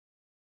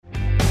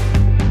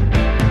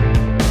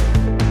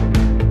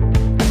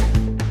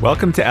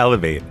Welcome to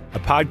Elevate, a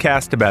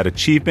podcast about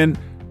achievement,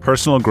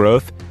 personal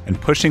growth, and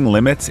pushing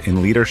limits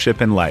in leadership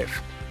and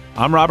life.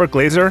 I'm Robert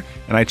Glazer,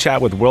 and I chat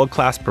with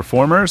world-class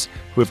performers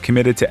who have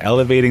committed to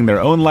elevating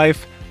their own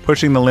life,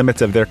 pushing the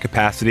limits of their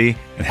capacity,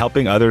 and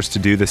helping others to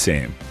do the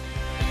same.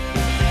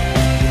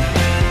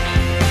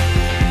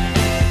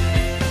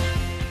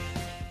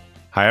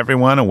 Hi,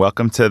 everyone, and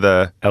welcome to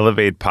the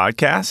Elevate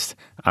podcast.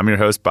 I'm your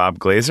host, Bob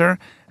Glazer,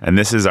 and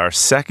this is our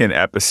second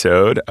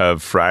episode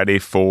of Friday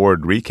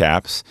Forward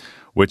Recaps,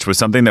 which was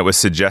something that was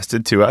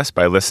suggested to us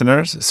by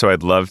listeners. So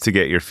I'd love to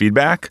get your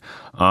feedback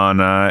on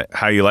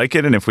how you like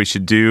it and if we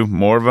should do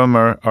more of them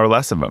or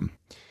less of them.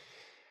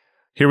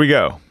 Here we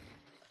go.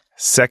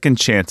 Second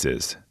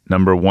Chances,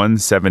 number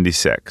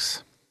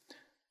 176.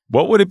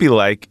 What would it be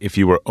like if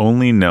you were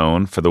only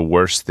known for the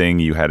worst thing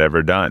you had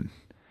ever done?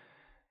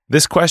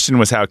 This question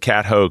was how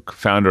Kat Hoke,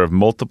 founder of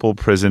multiple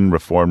prison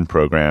reform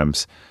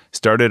programs,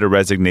 started a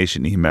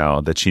resignation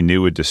email that she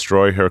knew would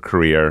destroy her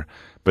career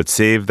but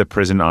save the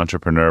Prison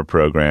Entrepreneur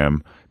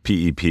Program,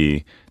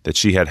 PEP, that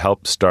she had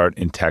helped start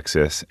in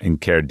Texas and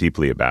cared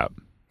deeply about.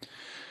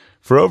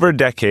 For over a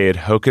decade,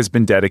 Hoke has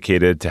been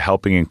dedicated to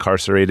helping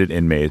incarcerated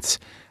inmates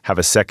have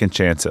a second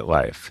chance at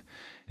life.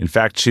 In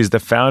fact, she's the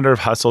founder of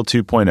Hustle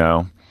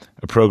 2.0,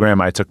 a program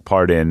I took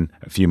part in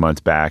a few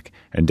months back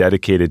and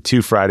dedicated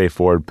 2 Friday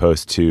Forward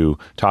posts to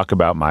talk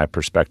about my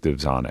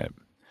perspectives on it.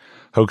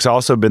 Hoke's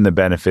also been the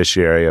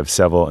beneficiary of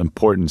several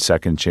important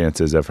second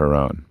chances of her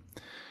own.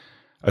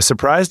 A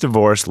surprise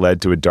divorce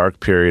led to a dark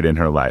period in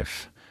her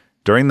life.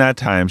 During that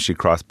time, she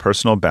crossed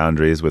personal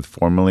boundaries with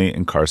formerly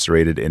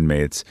incarcerated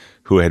inmates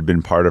who had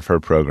been part of her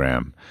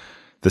program.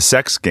 The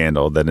sex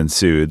scandal that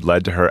ensued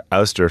led to her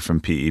ouster from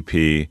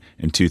PEP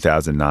in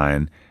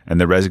 2009 and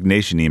the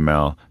resignation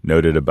email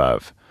noted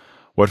above.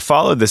 What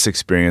followed this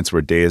experience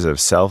were days of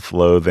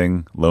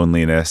self-loathing,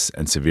 loneliness,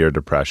 and severe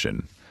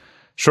depression.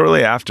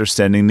 Shortly after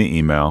sending the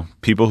email,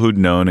 people who'd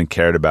known and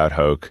cared about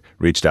Hoke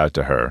reached out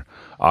to her,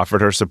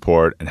 offered her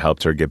support, and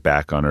helped her get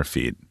back on her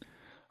feet.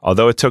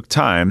 Although it took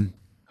time,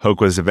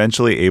 Hoke was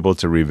eventually able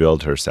to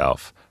rebuild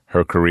herself,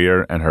 her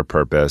career, and her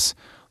purpose,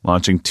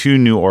 launching 2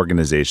 new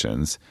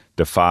organizations,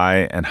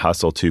 Defy and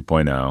Hustle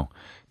 2.0,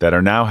 that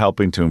are now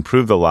helping to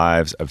improve the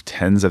lives of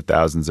tens of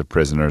thousands of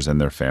prisoners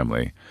and their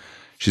family.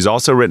 She's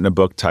also written a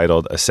book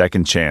titled A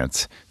Second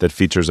Chance that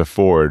features a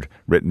foreword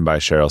written by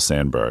Sheryl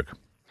Sandberg.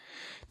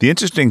 The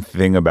interesting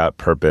thing about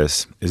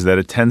purpose is that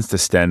it tends to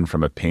stem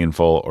from a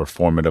painful or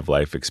formative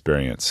life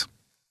experience.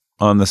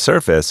 On the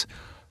surface,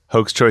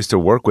 Hoke's choice to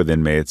work with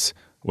inmates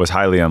was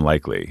highly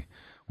unlikely.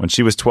 When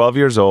she was 12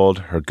 years old,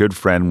 her good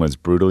friend was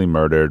brutally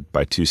murdered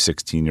by 2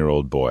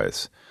 16-year-old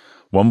boys.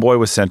 One boy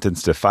was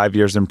sentenced to 5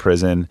 years in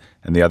prison,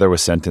 and the other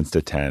was sentenced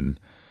to 10,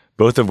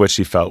 both of which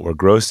she felt were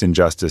gross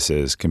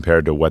injustices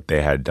compared to what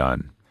they had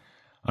done.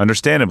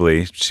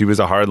 Understandably, she was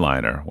a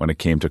hardliner when it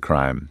came to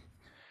crime.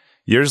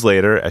 Years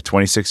later, at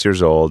 26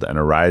 years old and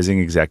a rising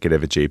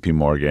executive at JP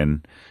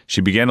Morgan, she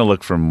began to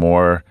look for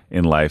more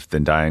in life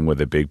than dying with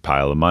a big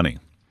pile of money.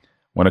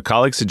 When a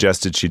colleague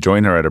suggested she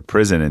join her at a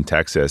prison in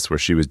Texas where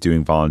she was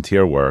doing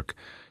volunteer work,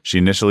 she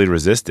initially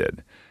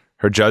resisted.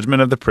 Her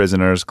judgment of the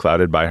prisoners,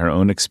 clouded by her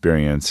own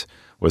experience,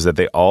 was that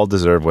they all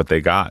deserved what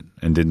they got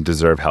and didn't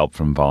deserve help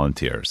from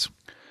volunteers.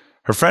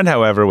 Her friend,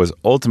 however, was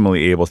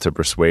ultimately able to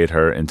persuade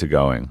her into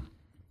going.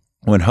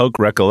 When Hoke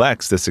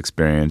recollects this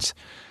experience,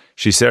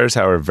 she shares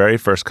how her very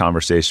first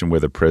conversation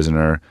with a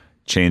prisoner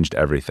changed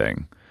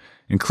everything,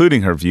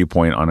 including her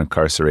viewpoint on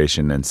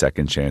incarceration and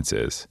second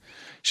chances.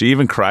 She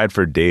even cried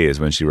for days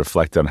when she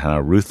reflected on how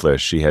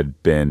ruthless she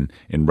had been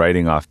in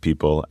writing off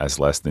people as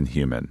less than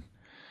human.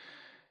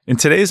 In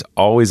today's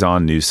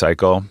always-on news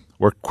cycle,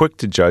 we're quick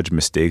to judge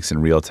mistakes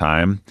in real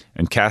time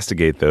and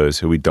castigate those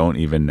who we don't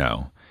even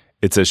know.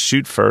 It's a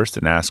shoot first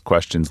and ask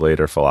questions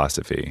later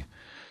philosophy.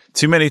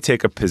 Too many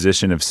take a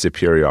position of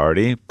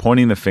superiority,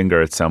 pointing the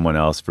finger at someone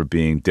else for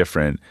being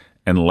different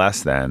and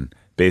less than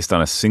based on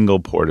a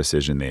single poor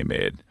decision they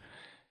made.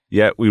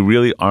 Yet we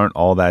really aren't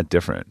all that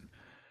different.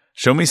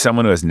 Show me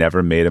someone who has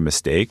never made a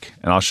mistake,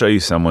 and I'll show you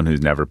someone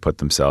who's never put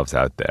themselves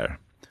out there.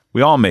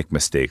 We all make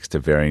mistakes to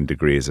varying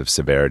degrees of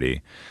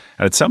severity,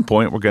 and at some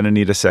point we're going to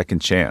need a second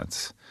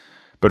chance.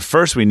 But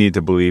first we need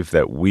to believe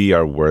that we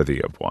are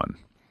worthy of one.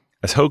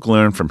 As Hoke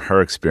learned from her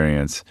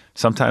experience,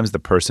 sometimes the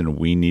person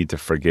we need to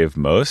forgive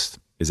most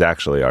is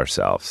actually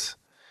ourselves.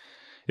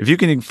 If you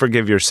can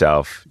forgive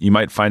yourself, you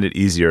might find it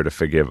easier to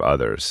forgive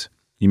others.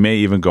 You may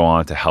even go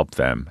on to help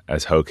them,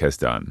 as Hoke has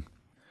done.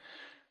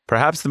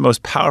 Perhaps the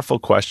most powerful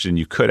question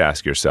you could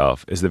ask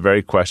yourself is the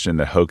very question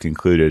that Hoke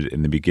included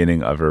in the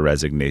beginning of her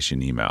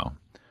resignation email.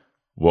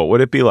 What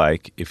would it be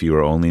like if you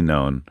were only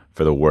known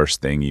for the worst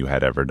thing you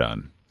had ever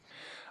done?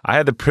 I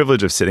had the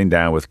privilege of sitting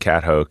down with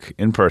Kat Hoke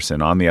in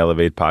person on the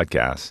Elevate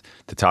podcast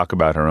to talk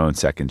about her own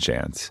second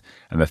chance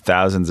and the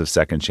thousands of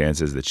second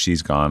chances that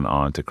she's gone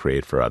on to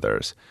create for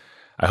others.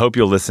 I hope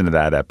you'll listen to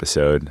that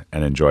episode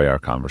and enjoy our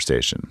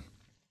conversation.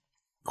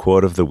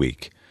 Quote of the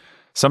week.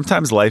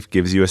 Sometimes life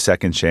gives you a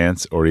second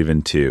chance or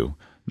even 2.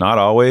 Not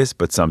always,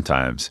 but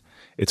sometimes.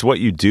 It's what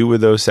you do with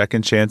those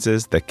second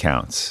chances that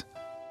counts.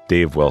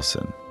 Dave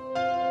Wilson.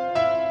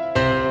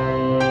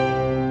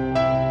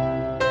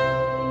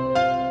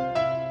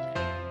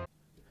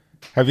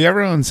 Have you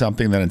ever owned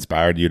something that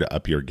inspired you to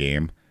up your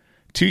game?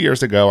 2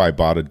 years ago, I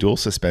bought a dual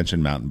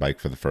suspension mountain bike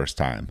for the first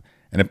time,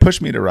 and it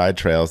pushed me to ride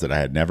trails that I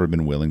had never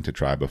been willing to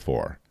try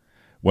before.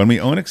 When we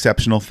own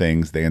exceptional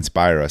things, they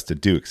inspire us to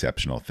do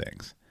exceptional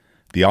things.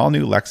 The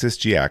all-new Lexus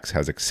GX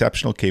has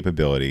exceptional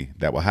capability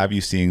that will have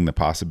you seeing the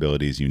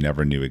possibilities you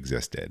never knew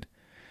existed.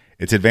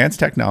 Its advanced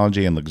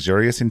technology and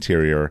luxurious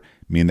interior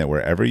mean that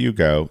wherever you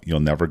go, you'll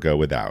never go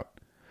without.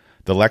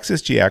 The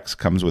Lexus GX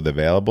comes with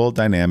available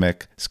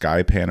dynamic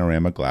sky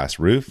panorama glass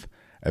roof,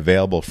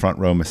 available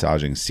front-row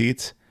massaging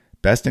seats,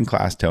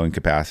 best-in-class towing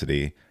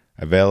capacity,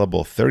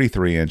 available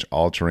 33-inch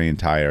all-terrain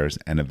tires,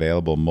 and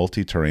available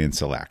multi-terrain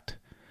select.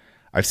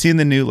 I've seen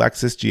the new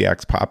Lexus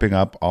GX popping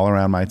up all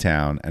around my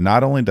town, and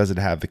not only does it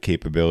have the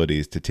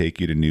capabilities to take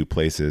you to new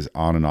places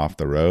on and off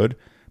the road,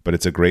 but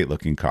it's a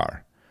great-looking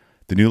car.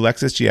 The new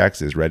Lexus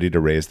GX is ready to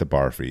raise the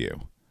bar for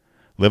you.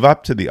 Live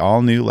up to the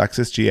all-new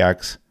Lexus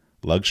GX,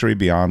 luxury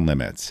beyond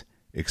limits.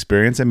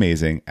 Experience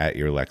amazing at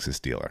your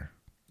Lexus dealer.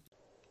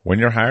 When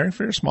you're hiring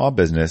for your small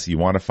business, you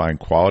want to find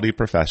quality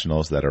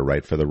professionals that are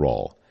right for the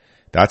role.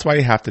 That's why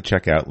you have to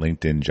check out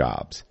LinkedIn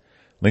Jobs.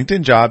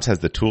 LinkedIn Jobs has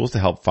the tools to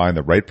help find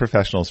the right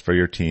professionals for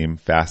your team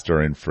faster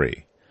and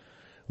free.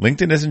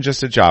 LinkedIn isn't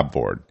just a job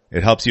board.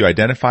 It helps you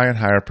identify and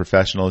hire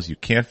professionals you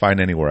can't find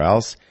anywhere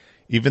else,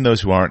 even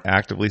those who aren't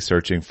actively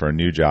searching for a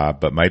new job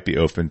but might be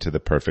open to the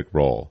perfect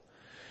role.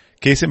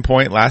 Case in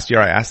point, last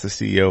year I asked the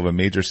CEO of a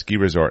major ski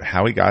resort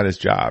how he got his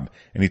job,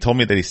 and he told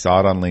me that he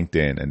saw it on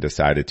LinkedIn and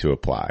decided to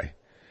apply.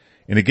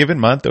 In a given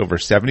month, over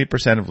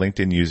 70% of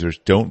LinkedIn users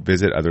don't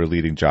visit other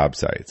leading job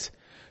sites.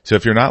 So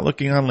if you're not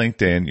looking on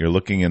LinkedIn, you're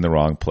looking in the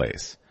wrong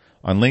place.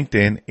 On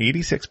LinkedIn,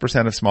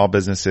 86% of small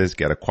businesses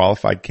get a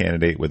qualified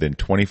candidate within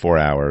 24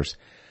 hours.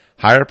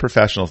 Hire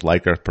professionals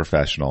like a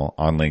professional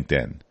on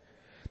LinkedIn.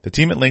 The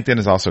team at LinkedIn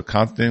is also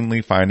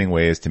constantly finding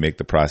ways to make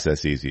the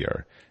process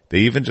easier.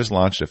 They even just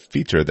launched a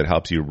feature that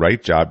helps you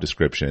write job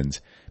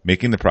descriptions,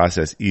 making the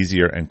process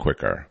easier and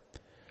quicker.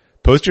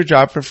 Post your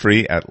job for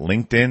free at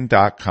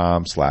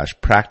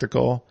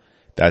linkedin.com/practical.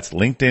 That's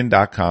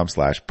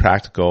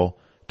linkedin.com/practical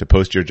to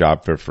post your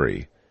job for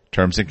free.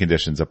 Terms and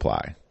conditions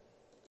apply.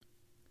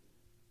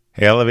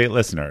 Hey, Elevate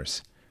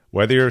listeners.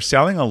 Whether you're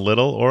selling a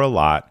little or a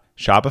lot,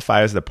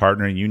 Shopify is the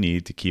partner you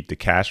need to keep the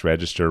cash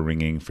register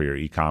ringing for your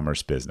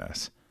e-commerce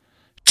business.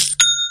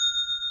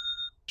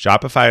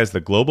 Shopify is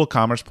the global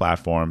commerce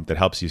platform that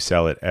helps you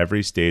sell at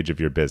every stage of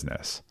your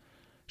business.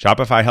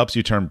 Shopify helps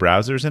you turn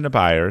browsers into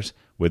buyers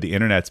with the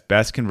internet's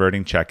best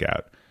converting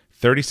checkout,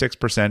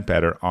 36%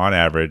 better on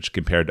average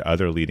compared to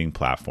other leading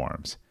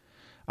platforms.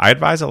 I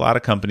advise a lot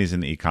of companies in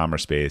the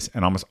e-commerce space,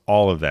 and almost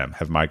all of them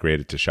have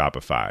migrated to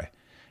Shopify.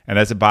 And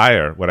as a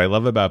buyer, what I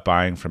love about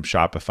buying from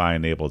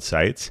Shopify-enabled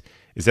sites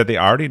is that they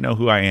already know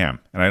who I am,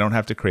 and I don't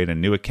have to create a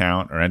new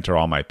account or enter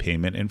all my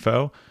payment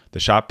info. The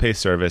Shop Pay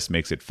service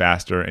makes it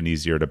faster and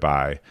easier to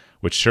buy,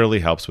 which surely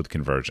helps with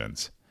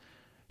conversions.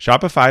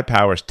 Shopify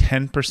powers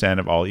 10%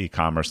 of all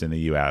e-commerce in the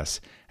U.S.,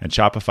 and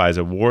Shopify's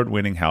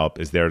award-winning help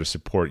is there to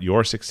support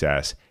your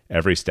success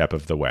every step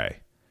of the way.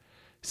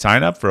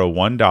 Sign up for a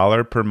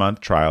 $1 per month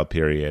trial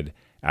period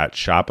at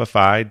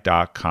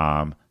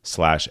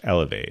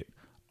shopify.com/elevate,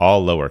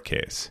 all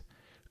lowercase.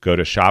 Go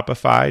to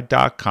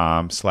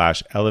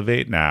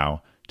shopify.com/elevate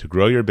now to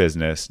grow your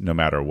business no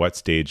matter what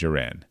stage you're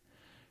in.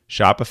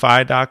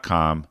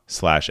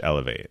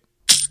 Shopify.com/elevate.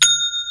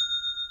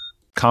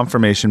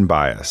 Confirmation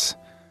bias.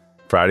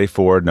 Friday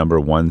Forward number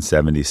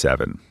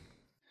 177.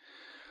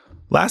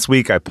 Last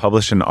week, I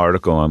published an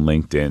article on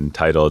LinkedIn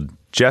titled,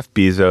 Jeff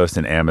Bezos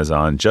and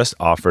Amazon just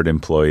offered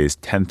employees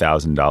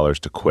 $10,000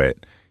 to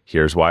quit.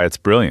 Here's why it's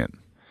brilliant.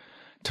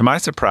 To my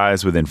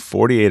surprise, within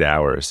 48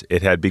 hours,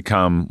 it had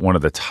become one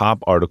of the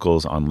top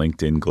articles on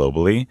LinkedIn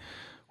globally,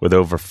 with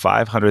over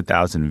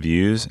 500,000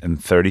 views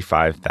and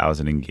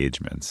 35,000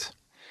 engagements.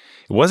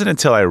 It wasn't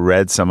until I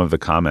read some of the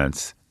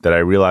comments that I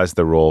realized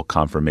the role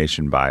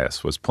confirmation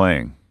bias was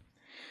playing.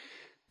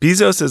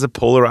 Bezos is a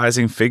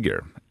polarizing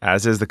figure,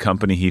 as is the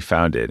company he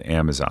founded,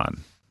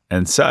 Amazon.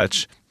 And so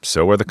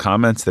were the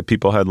comments that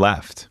people had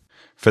left.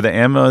 For the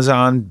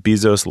Amazon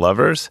Bezos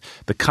lovers,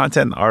 the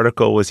content in the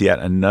article was yet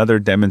another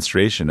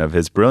demonstration of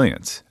his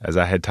brilliance, as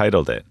I had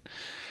titled it.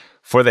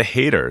 For the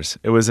haters,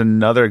 it was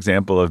another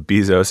example of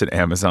Bezos and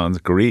Amazon's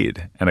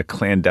greed and a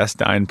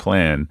clandestine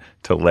plan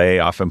to lay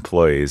off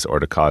employees or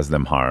to cause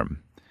them harm.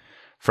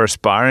 For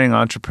aspiring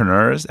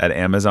entrepreneurs at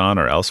Amazon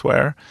or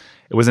elsewhere,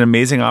 it was an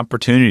amazing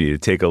opportunity to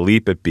take a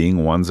leap at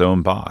being one's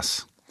own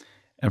boss.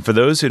 And for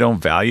those who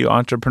don't value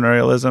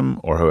entrepreneurialism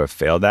or who have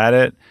failed at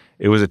it,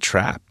 it was a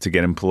trap to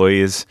get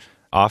employees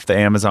off the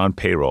Amazon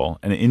payroll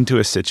and into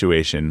a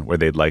situation where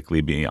they'd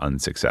likely be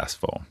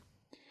unsuccessful.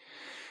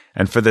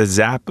 And for the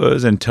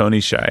Zappos and Tony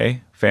Hsieh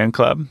fan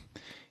club,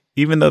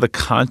 even though the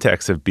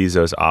context of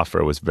Bezos'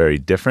 offer was very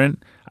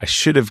different, I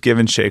should have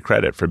given Hsieh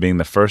credit for being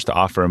the first to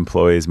offer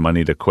employees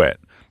money to quit,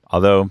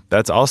 although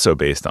that's also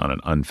based on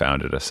an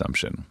unfounded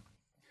assumption.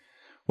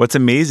 What's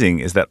amazing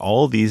is that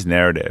all these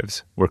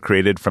narratives were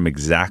created from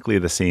exactly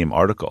the same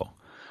article.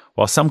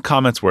 While some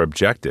comments were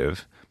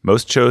objective,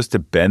 most chose to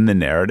bend the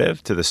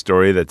narrative to the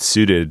story that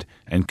suited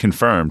and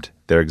confirmed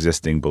their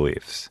existing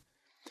beliefs.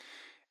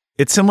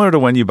 It's similar to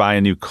when you buy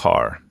a new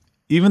car.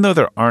 Even though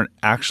there aren't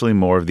actually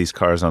more of these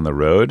cars on the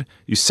road,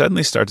 you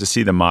suddenly start to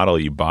see the model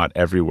you bought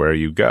everywhere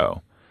you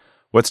go.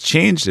 What's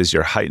changed is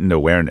your heightened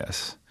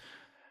awareness.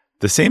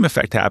 The same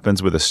effect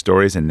happens with the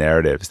stories and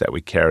narratives that we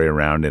carry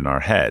around in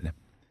our head.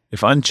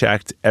 If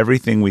unchecked,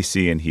 everything we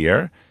see and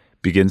hear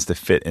begins to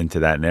fit into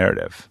that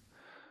narrative.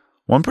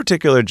 One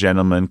particular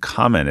gentleman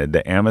commented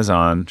that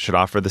Amazon should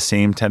offer the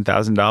same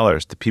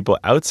 $10,000 to people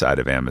outside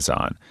of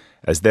Amazon,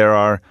 as there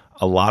are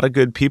a lot of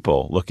good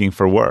people looking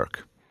for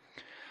work.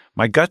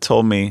 My gut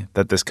told me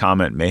that this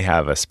comment may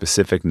have a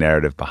specific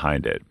narrative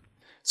behind it.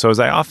 So as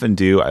I often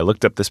do, I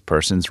looked up this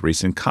person's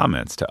recent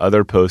comments to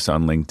other posts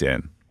on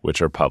LinkedIn,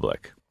 which are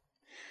public.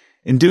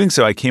 In doing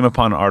so, I came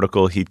upon an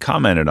article he'd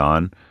commented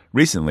on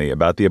recently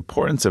about the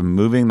importance of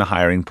moving the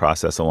hiring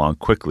process along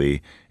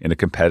quickly in a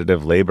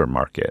competitive labor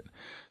market.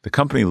 The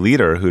company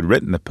leader who'd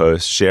written the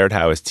post shared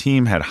how his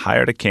team had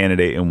hired a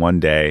candidate in one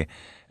day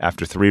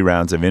after 3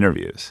 rounds of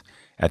interviews.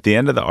 At the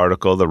end of the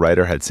article, the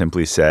writer had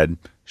simply said,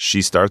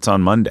 "She starts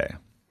on Monday."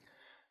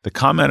 The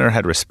commenter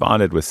had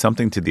responded with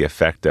something to the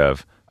effect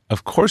of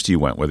course you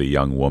went with a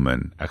young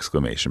woman, !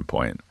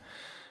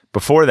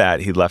 Before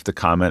that, he'd left a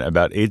comment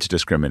about age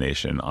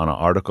discrimination on an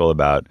article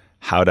about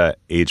how to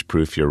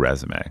age-proof your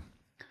resume.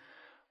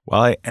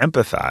 While I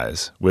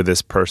empathize with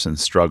this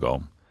person's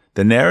struggle,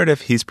 the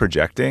narrative he's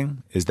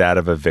projecting is that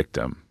of a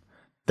victim,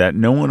 that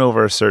no one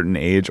over a certain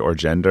age or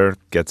gender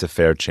gets a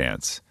fair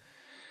chance.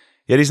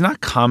 Yet he's not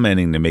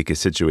commenting to make his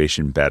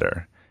situation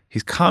better.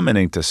 He's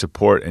commenting to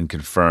support and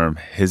confirm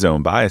his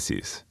own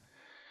biases.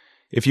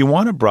 If you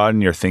want to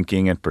broaden your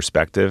thinking and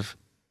perspective,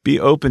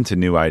 be open to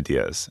new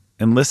ideas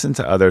and listen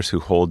to others who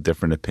hold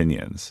different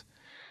opinions.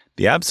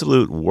 The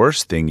absolute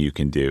worst thing you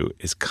can do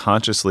is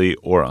consciously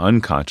or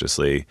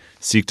unconsciously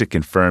seek to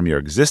confirm your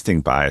existing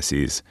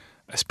biases,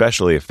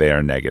 especially if they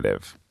are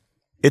negative.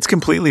 It's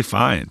completely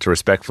fine to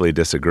respectfully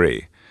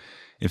disagree.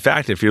 In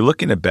fact, if you're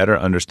looking to better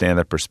understand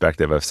the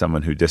perspective of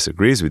someone who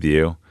disagrees with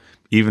you,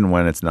 even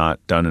when it's not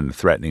done in a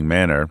threatening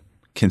manner,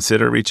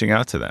 consider reaching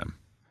out to them.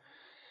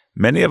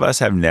 Many of us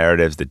have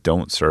narratives that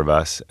don't serve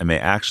us and may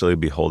actually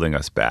be holding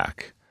us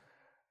back.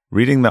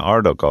 Reading the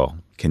article,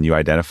 can you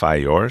identify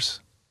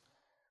yours?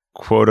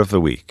 Quote of the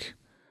week: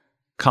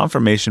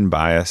 "Confirmation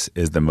bias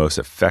is the most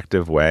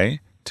effective way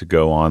to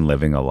go on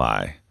living a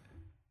lie."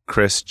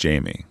 Chris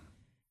Jamie.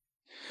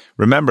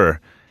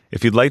 Remember,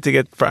 if you'd like to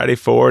get Friday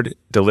Forward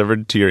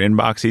delivered to your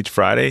inbox each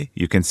Friday,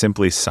 you can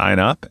simply sign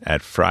up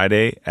at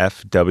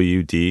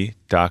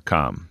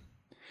fridayfwd.com.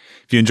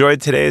 If you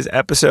enjoyed today's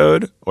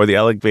episode or the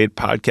Elevate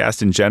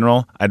podcast in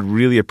general, I'd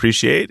really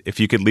appreciate if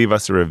you could leave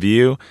us a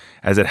review,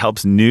 as it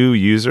helps new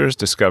users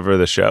discover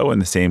the show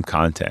and the same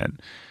content.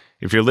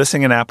 If you're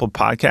listening in Apple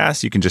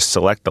Podcasts, you can just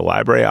select the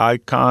library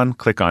icon,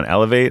 click on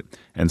Elevate,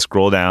 and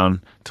scroll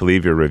down to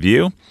leave your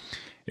review.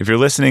 If you're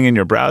listening in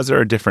your browser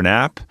or a different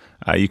app,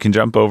 you can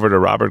jump over to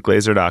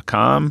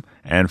robertglazer.com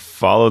and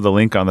follow the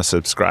link on the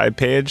subscribe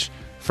page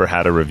for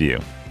how to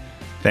review.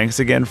 Thanks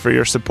again for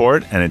your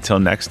support, and until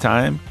next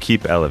time,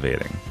 keep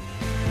elevating.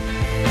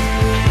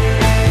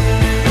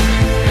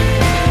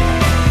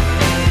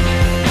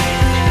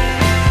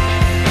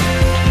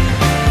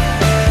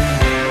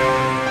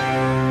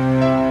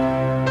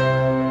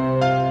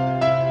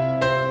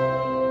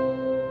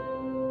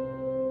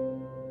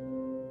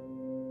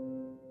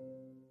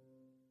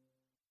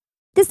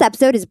 This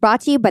episode is brought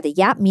to you by the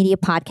Yap Media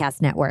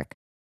Podcast Network.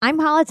 I'm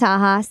Hala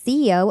Taha,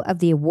 CEO of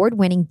the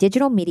award-winning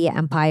digital media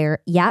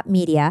empire, Yap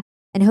Media,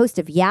 and host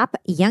of Yap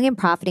Young and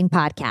Profiting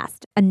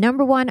Podcast, a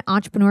 #1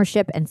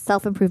 entrepreneurship and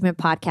self-improvement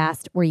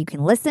podcast where you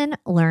can listen,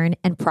 learn,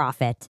 and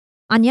profit.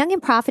 On Young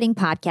and Profiting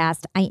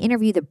Podcast, I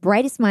interview the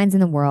brightest minds in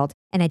the world,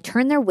 and I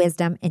turn their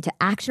wisdom into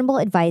actionable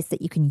advice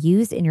that you can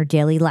use in your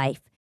daily life.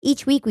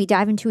 Each week, we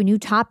dive into a new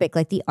topic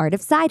like the art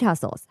of side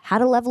hustles, how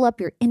to level up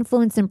your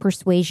influence and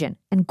persuasion,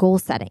 and goal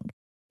setting.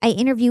 I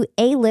interview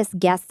A-list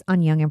guests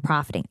on Young and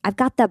Profiting. I've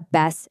got the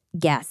best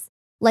guests,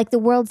 like the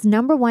world's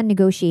 #1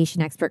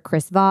 negotiation expert,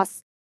 Chris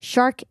Voss,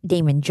 Shark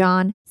Damon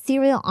John,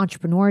 serial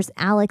entrepreneurs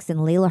Alex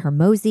and Layla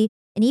Hermosi,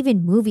 and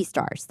even movie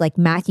stars like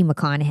Matthew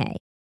McConaughey.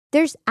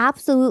 There's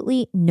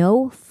absolutely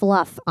no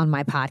fluff on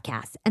my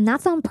podcast, and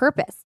that's on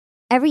purpose.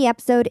 Every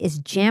episode is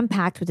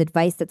jam-packed with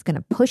advice that's going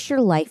to push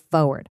your life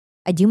forward.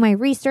 I do my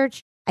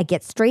research, I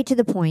get straight to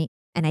the point,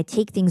 and I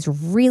take things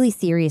really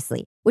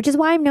seriously, which is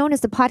why I'm known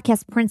as the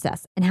podcast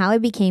princess and how I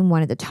became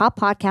one of the top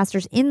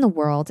podcasters in the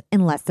world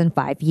in less than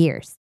 5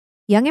 years.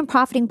 Young and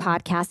Profiting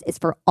Podcast is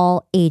for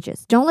all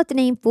ages. Don't let the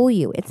name fool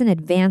you. It's an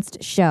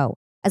advanced show.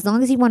 As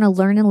long as you want to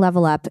learn and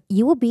level up,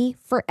 you will be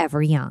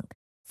forever young.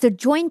 So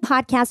join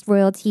Podcast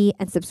Royalty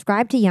and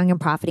subscribe to Young and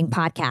Profiting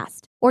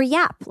Podcast, or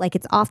YAP, like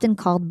it's often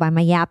called by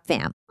my YAP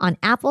fam, on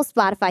Apple,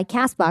 Spotify,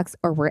 CastBox,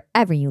 or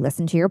wherever you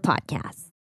listen to your podcasts.